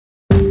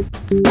Hey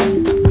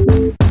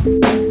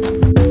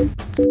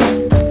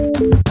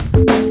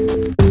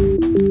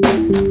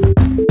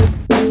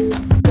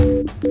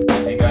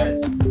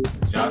guys,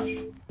 it's Josh.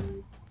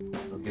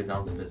 Let's get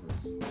down to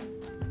business.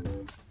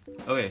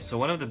 Okay, so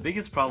one of the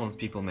biggest problems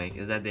people make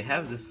is that they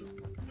have this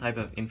type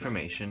of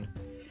information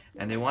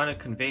and they want to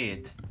convey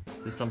it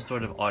to some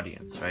sort of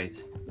audience,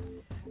 right?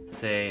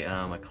 Say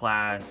a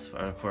class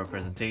for a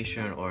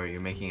presentation, or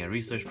you're making a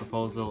research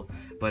proposal,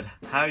 but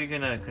how are you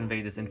gonna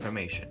convey this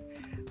information?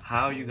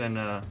 How are you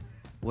gonna,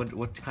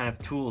 what kind of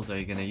tools are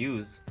you gonna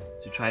use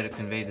to try to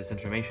convey this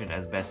information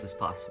as best as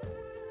possible?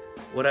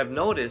 What I've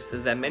noticed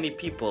is that many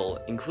people,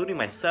 including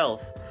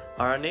myself,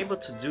 are unable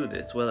to do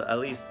this, well, at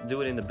least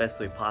do it in the best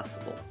way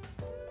possible.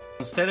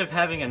 Instead of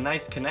having a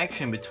nice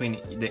connection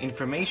between the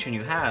information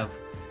you have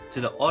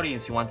to the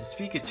audience you want to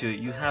speak it to,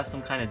 you have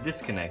some kind of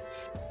disconnect.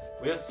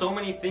 We have so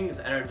many things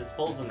at our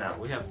disposal now.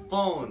 We have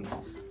phones,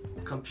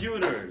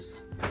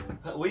 computers,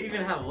 we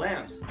even have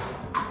lamps.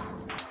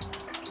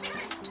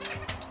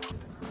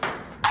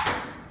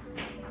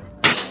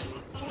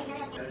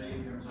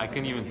 I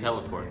can even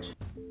teleport.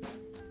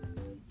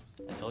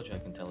 I told you I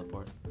can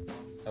teleport.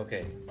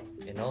 Okay,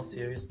 in all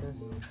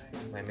seriousness,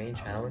 my main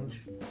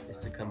challenge is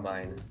to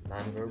combine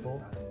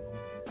nonverbal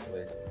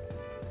with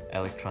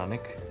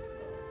electronic,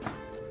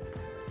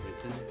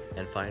 written,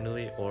 and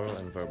finally oral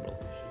and verbal.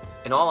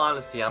 In all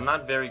honesty, I'm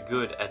not very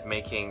good at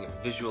making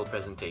visual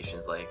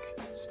presentations, like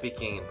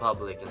speaking in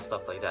public and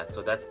stuff like that,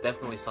 so that's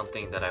definitely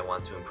something that I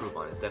want to improve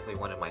on. It's definitely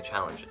one of my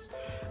challenges.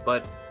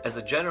 But as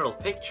a general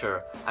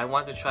picture, I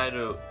want to try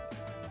to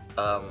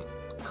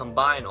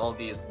combine all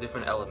these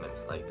different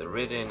elements, like the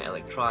written,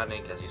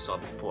 electronic, as you saw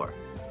before.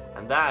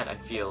 And that, I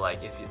feel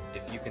like, if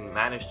you can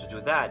manage to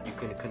do that, you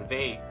can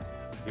convey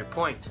your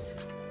point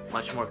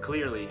much more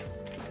clearly,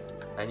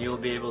 and you'll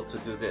be able to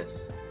do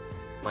this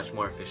much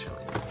more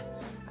efficiently.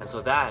 And so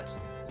that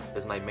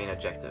is my main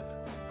objective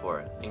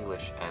for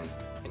English and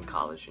in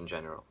college in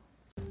general.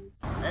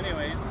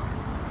 Anyways,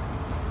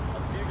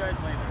 I'll see you guys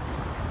later.